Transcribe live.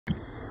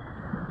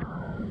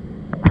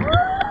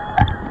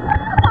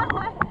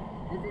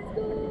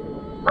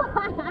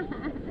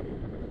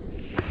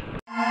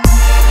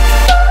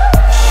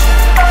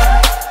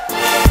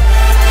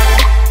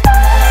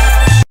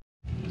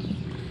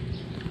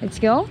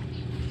go?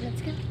 Let's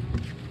go.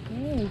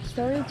 Okay, it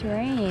started to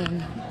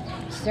rain.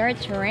 Start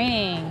to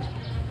rain.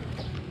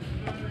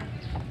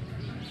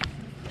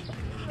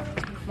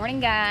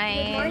 Morning,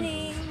 guys. Good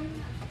morning.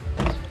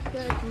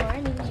 Good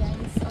morning,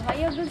 guys.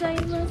 Ohayo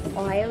gozaimasu.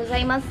 Ohayo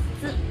gozaimasu.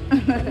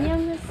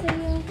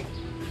 안녕하세요.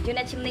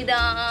 Junachimnida.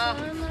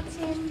 Salamat.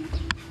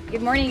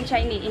 Good morning,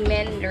 Chinese in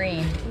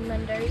Mandarin. In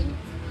Mandarin.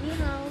 Ni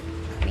hao.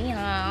 Ni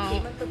hao.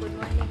 Good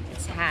morning.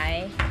 It's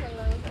hi.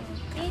 Hello.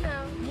 Ni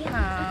hao. Ni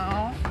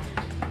hao.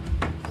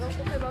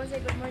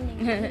 Good morning.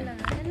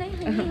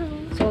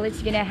 So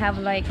let's gonna have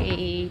like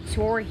a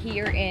tour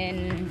here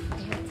in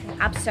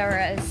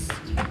Apsara's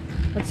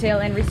Hotel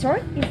and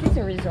Resort. Is this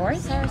a resort?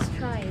 Apsara's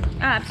Tribe.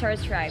 Ah,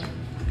 Apsara's Tribe.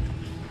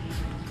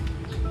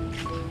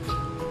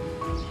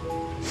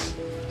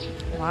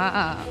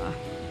 Wow.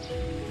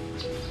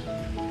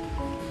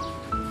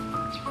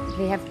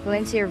 They have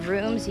plenty of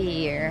rooms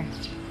here.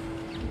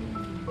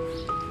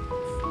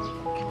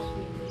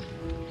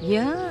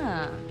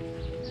 Yeah.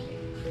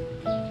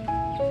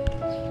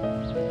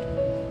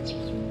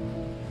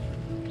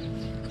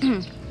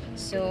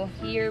 So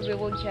here we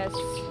will just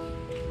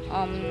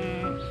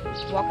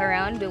walk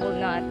around. We will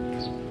not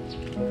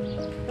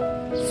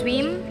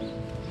swim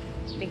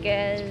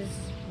because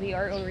we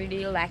are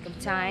already lack of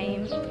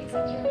time.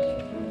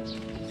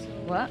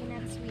 What?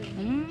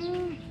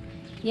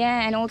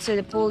 Yeah, and also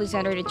the pool is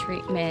under the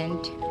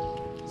treatment,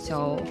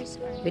 so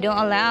we don't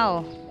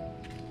allow.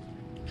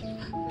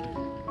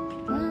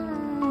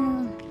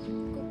 Wow.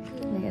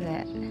 Look at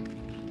that.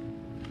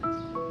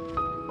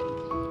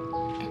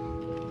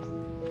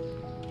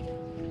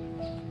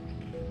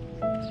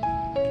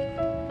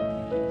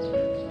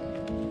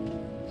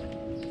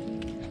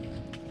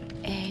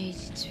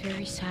 It's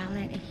very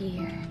silent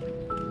here.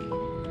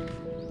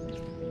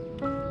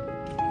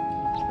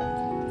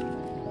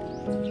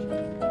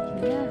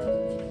 Yeah,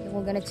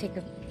 we're gonna take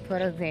a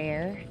photo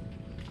there.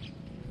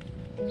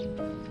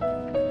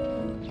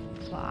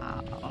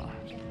 Wow. Wow.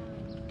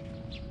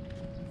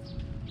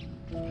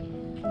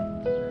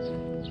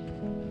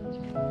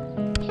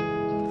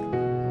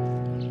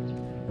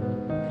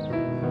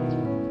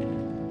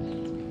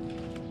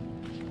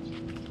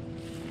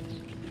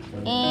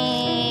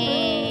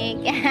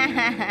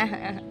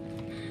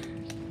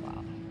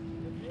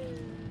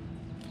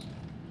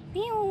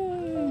 Pew.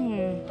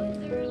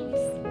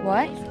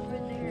 What?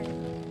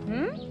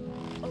 Hmm?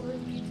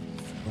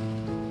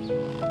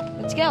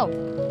 Let's go.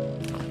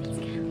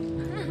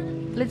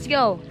 Let's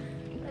go.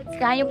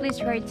 Can you please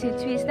try to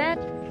twist that?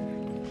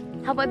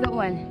 How about the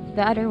one?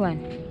 The other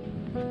one?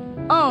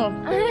 Oh.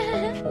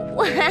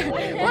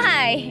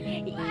 Why?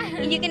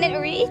 You cannot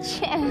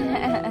reach?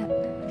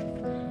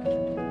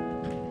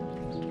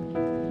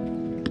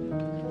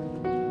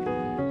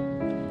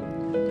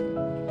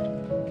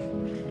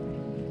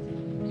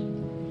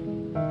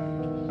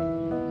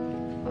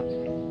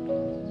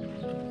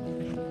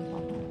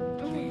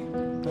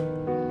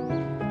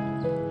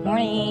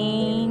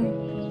 Morning.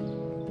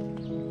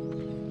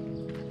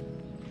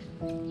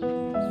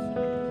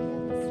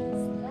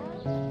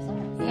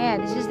 Yeah,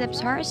 this is the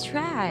Apsara's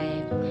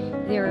Tribe.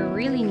 They're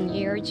really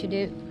near to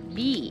the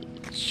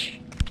beach.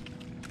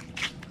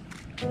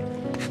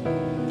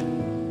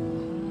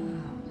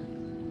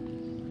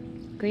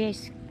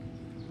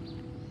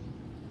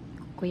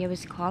 Kuya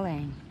was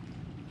calling.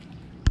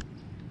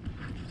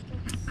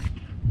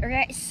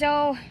 Alright,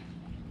 so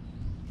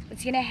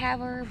let's gonna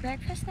have our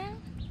breakfast now.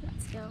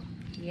 Let's go.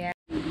 Yeah.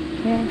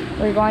 Yeah,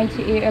 we're going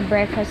to eat a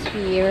breakfast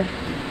here.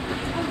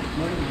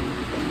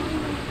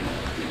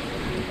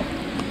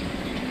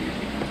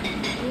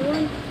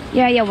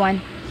 Yeah, yeah,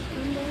 one.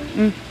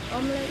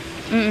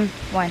 Omelette.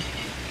 One.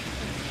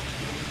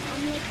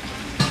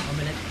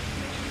 Omelette.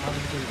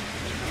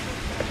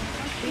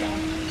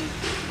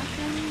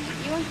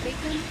 You want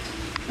bacon?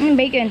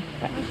 Bacon.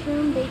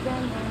 Mushroom,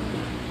 bacon,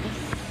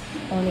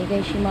 Only I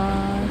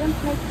deshimasu. don't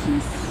like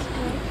cheese,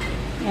 right?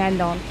 Yeah, I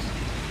don't.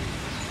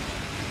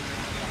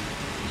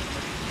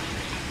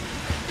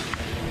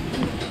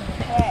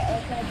 Alright,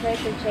 we're gonna try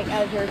to check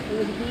out your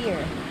food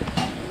here.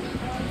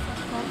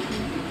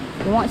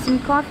 You want some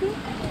coffee?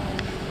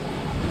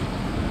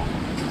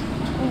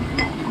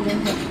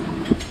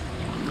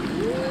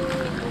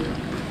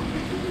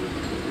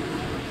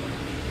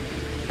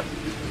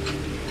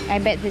 I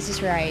bet this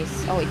is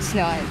rice. Oh, it's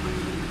not.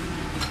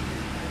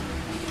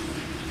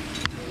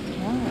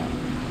 Wow.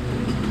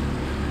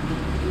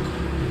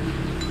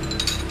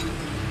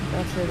 What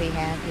else do they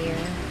have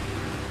here?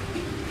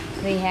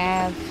 They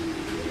have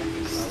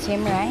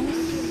steamed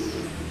rice.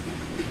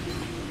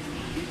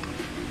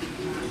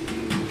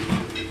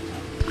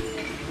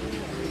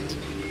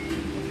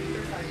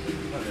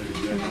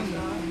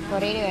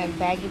 Potato and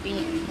baggy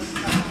beans.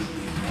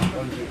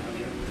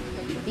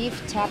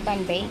 Beef tap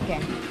and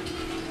bacon.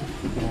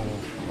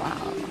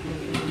 Wow.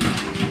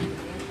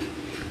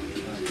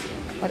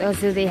 What else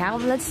do they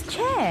have? Let's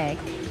check.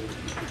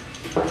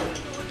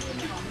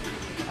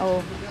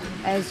 Oh,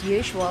 as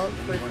usual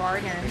for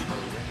foreigner.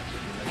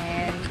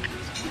 And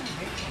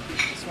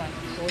this one,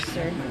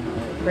 toaster,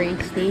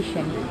 brain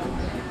station.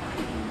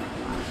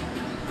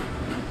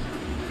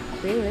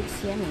 really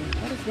looks yummy.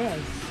 What is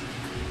this?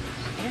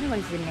 I don't know what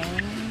is the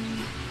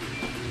name.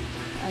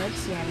 Oh, it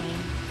looks yummy.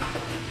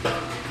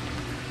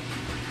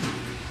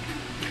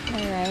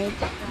 Alright.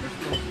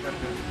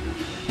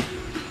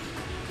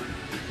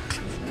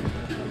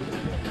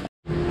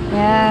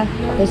 Yeah,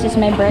 this is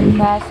my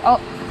breakfast. Oh,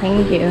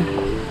 thank you.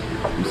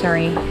 I'm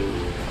sorry.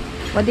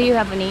 What do you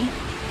have, Ani?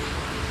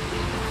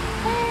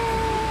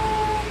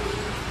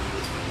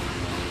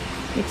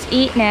 Let's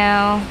eat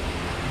now.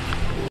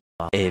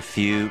 A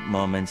few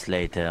moments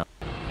later.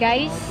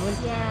 Guys,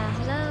 Yeah,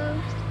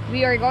 hello.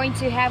 we are going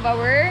to have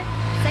our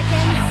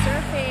Second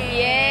surfing.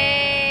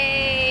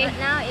 yay! But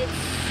now it's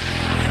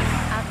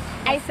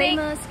I think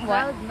famous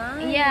what?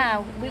 Cloud9.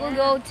 Yeah, we will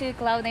go to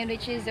Cloud9,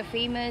 which is the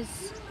famous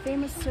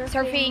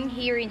surfing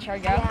here in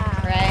Siargao,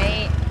 Yeah.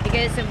 right?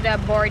 Because of the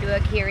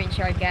boardwalk here in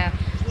Siargao.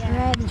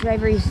 Yeah. Right, the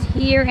driver is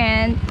here,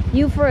 and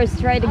you first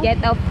try to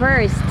get up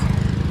first.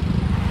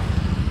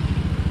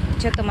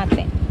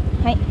 Chotomate.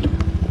 Hi.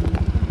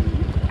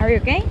 Are you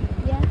okay?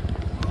 Yeah.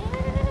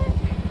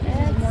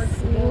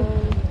 Let's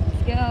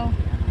go.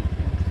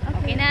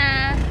 Okay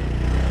na.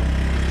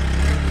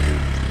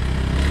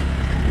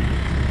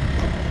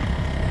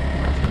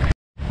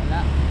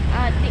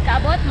 Di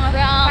kabot,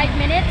 mga 5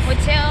 minutes.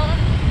 Hotel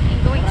and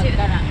going to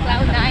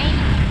Cloud9.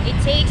 It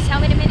takes how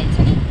many minutes?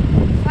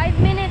 5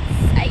 minutes,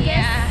 I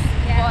guess.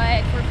 Yeah.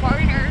 But for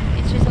foreigner,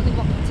 it's just only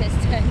walking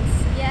distance.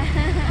 Yeah.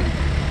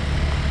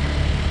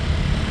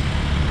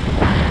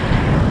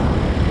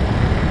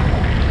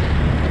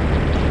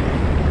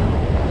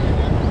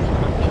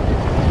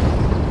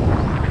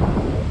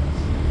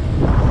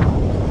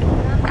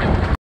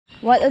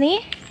 What,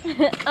 Ani?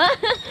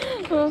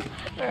 We're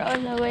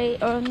on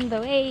the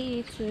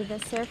way to the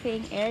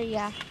surfing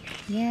area.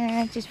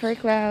 Yeah, just very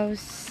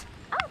close.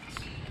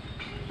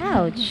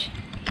 Ouch.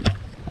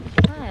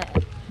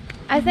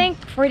 I think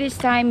for this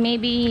time,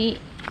 maybe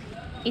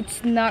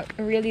it's not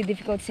really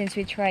difficult since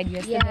we tried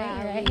yesterday,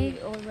 Yeah, right? we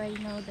already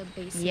know the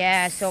basics.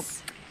 Yeah, so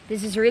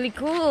this is really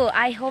cool.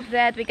 I hope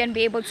that we can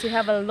be able to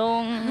have a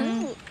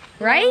long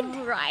ride.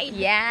 Right.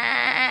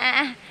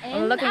 Yeah, I'm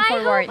And looking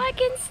forward. I hope I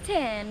can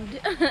stand.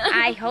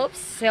 I hope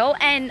so,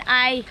 and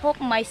I hope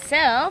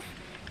myself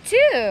too.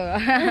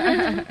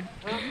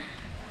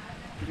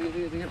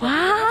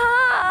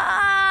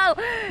 Wow,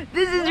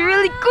 this is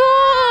really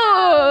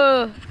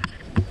cool.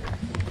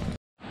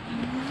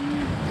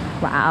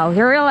 Wow,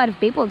 there are a lot of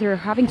people. They're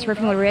having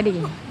surfing already.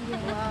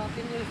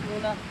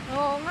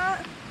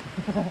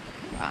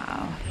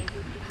 Wow.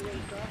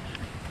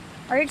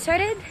 Are you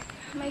excited?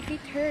 My feet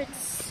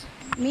hurts.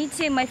 Me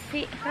too. My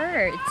feet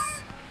hurts.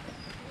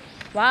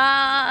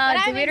 Wow,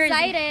 But I'm weather is-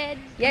 excited.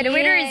 Yeah, the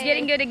weather is Yay.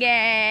 getting good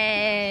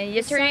again.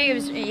 Yesterday it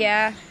was,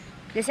 yeah.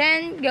 The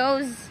sun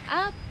goes.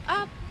 Up,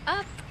 up,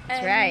 up.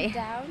 That's and right.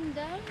 Down,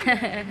 down.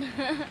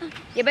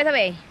 Yeah, by the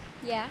way,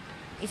 Yeah.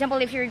 example,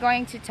 if you're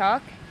going to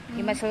talk,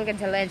 you must look at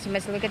the lens. You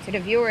must look at the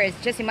viewers.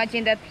 Just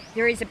imagine that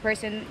there is a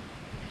person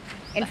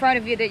in front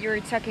of you that you're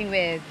talking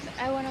with.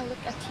 I want to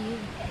look at you.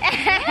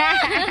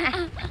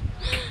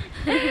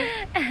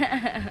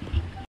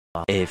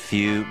 A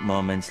few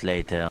moments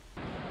later.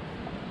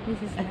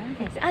 This is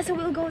nice. Ah, so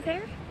we'll go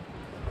there?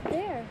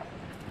 There.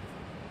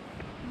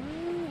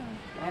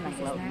 This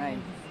is nice.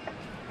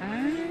 Ah,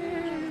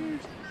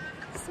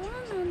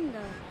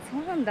 Swananda.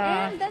 Swanda.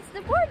 And that's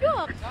the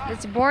boardwalk.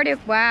 That's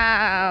boardwalk.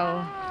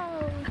 Wow.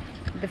 Wow.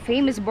 The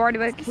famous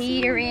boardwalk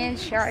here in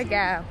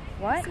Siargao.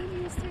 What?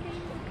 Seen yesterday.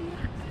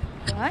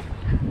 What?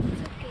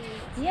 It's okay.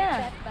 It's Yeah. not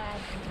that bad.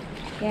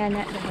 Yeah,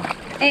 not bad.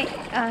 Hey,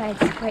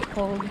 it's quite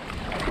cold.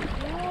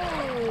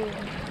 Whoa.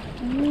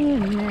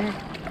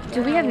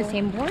 Do we have the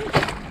same board?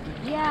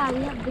 Yeah,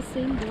 we have the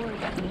same board.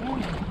 Yeah.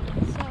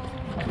 So,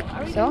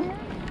 are we So? there?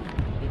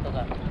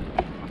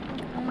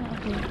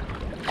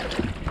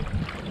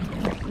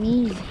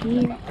 Knees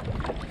here.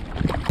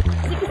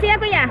 Sikisi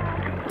ako ya.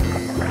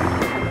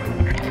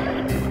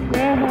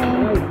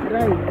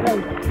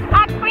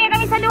 Ah, kuya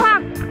kami sa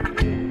luhak.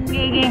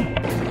 Gigi.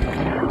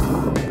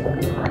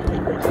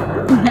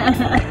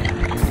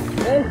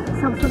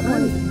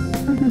 Sabsabon.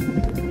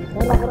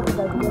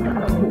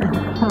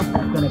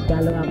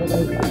 Nagkalo ako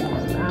kay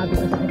abi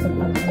ko sa kitang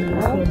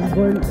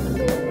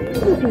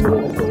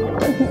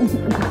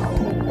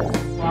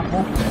ako.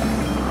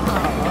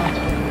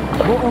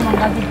 Buo man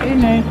kasi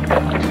ini.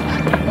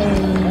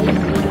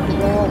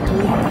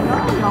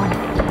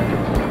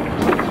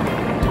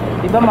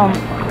 Diba ma'am?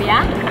 Kuya?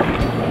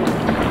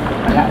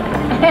 Wala.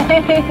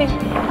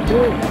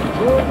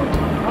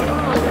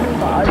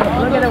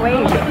 Look at the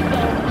waves.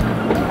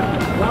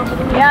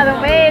 Yeah, the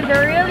waves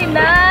are really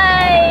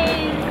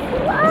nice.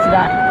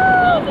 Isda.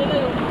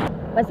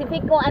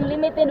 Pacifico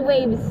unlimited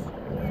waves.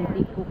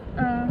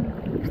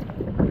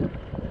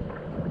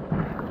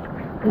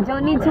 You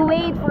don't need to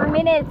wait for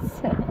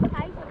minutes.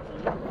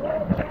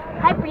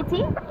 Hi,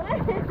 pretty.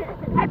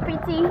 Hi,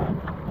 pretty.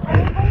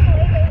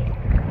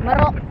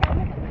 Maro.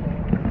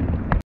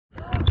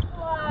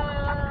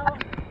 Wow.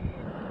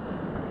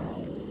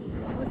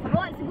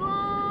 Sugod.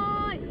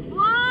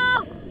 Wow.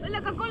 Wala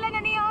ka kula na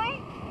niyo eh.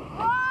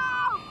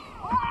 Wow.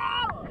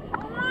 Wow.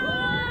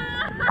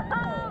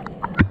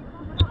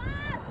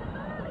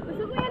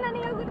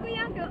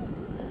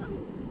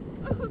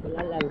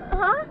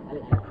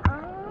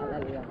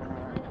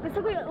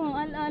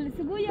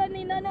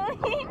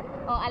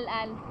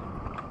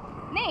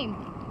 Name.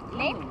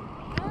 Name.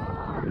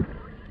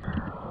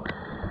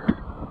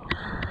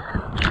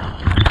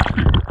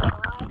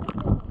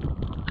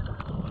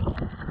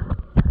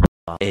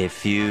 A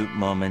few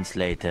moments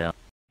later.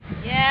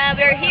 Yeah,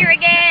 we're here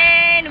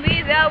again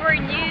with our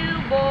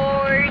new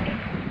board.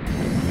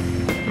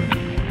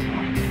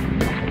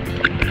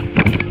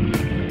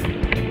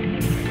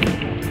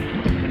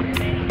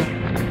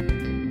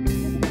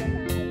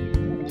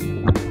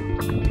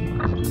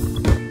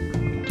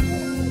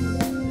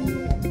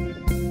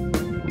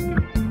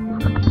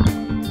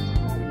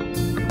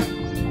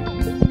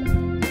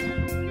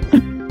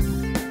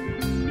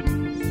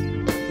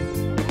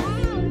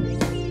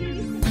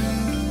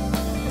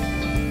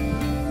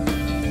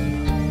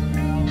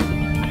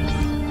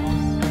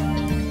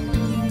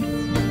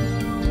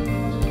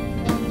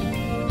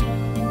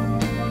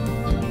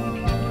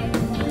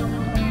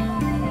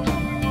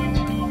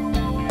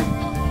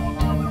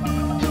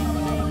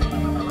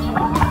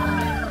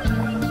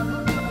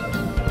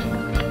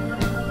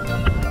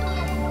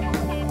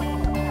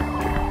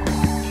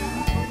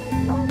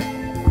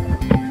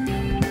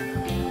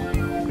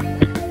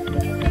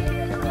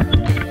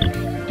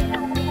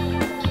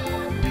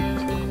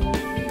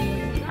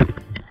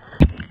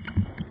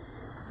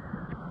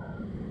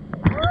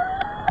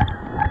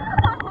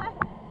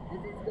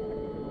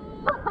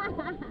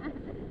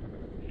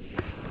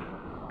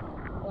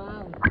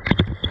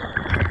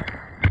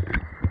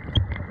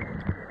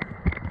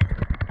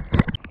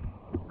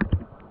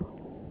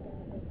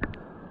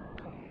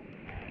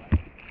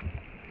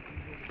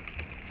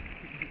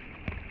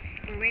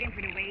 We're waiting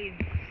for the waves.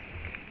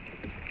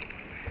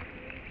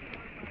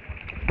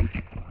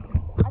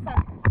 Asa?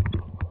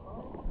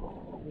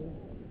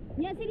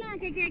 Yan sila,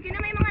 kaya na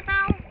may mga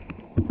tao.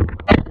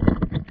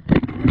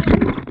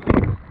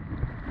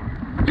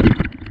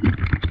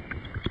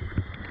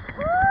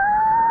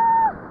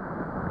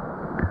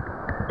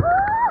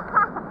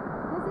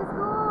 This is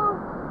cool.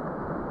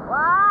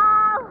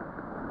 Wow.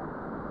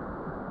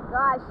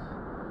 Gosh.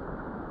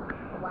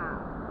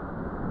 Wow.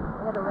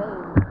 Look at the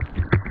waves.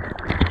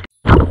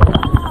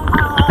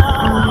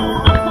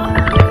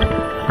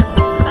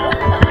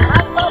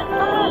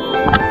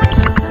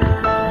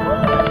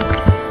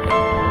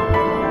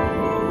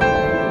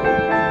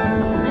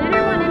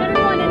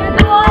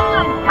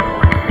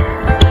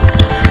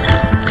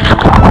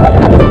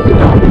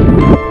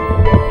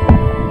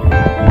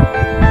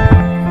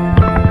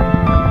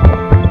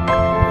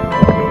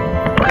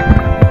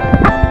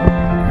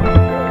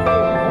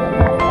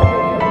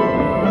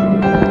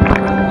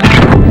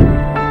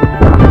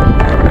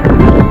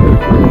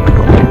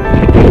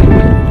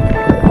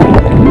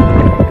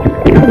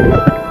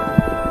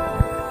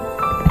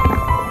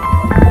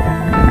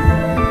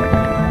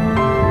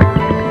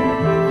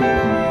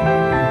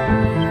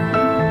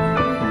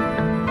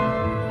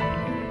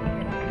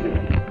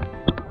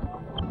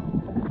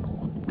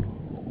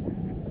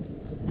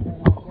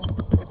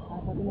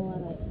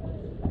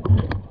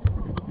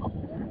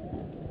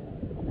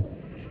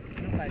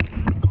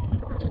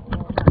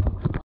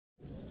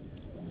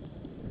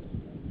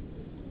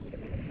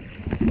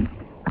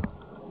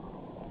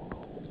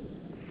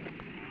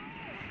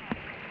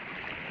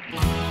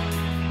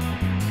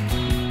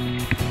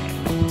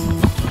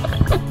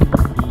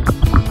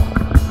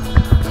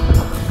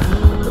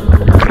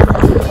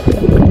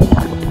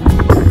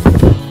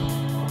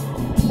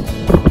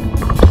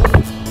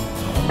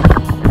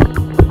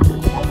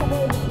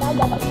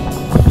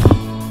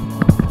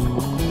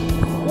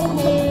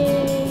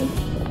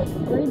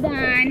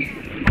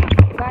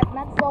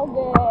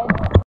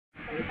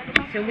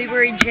 So we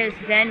were just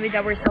done with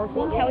our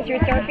surfing. How was your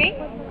surfing?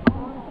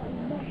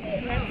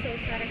 Not so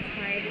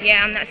satisfied.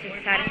 Yeah, I'm not so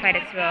satisfied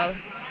as well.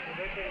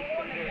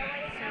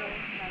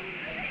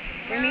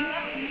 For me,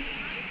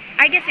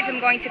 I guess if I'm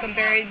going to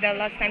compare the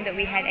last time that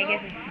we had,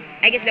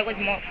 I guess that was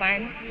more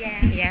fun.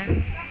 Yeah. Yeah.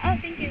 Oh,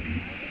 thank you.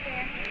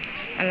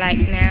 I like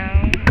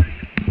now.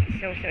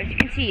 So as you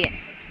can see,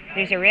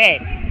 there's a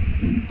red.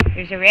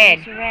 There's a red.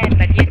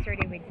 But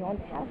yesterday we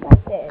don't have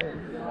like this.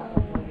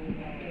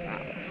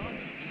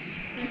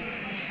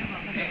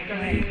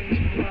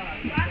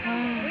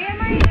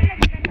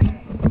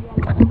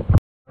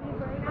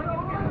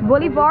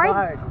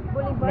 Boulevard?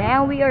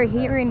 Now we are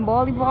here in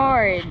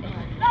Boulevard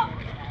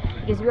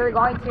because we're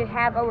going to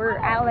have our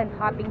island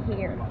hopping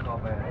here.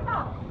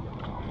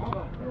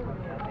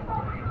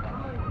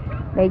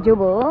 Medyo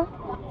bo?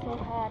 So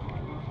hot.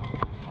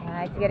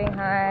 It's getting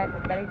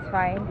hot, but it's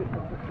fine.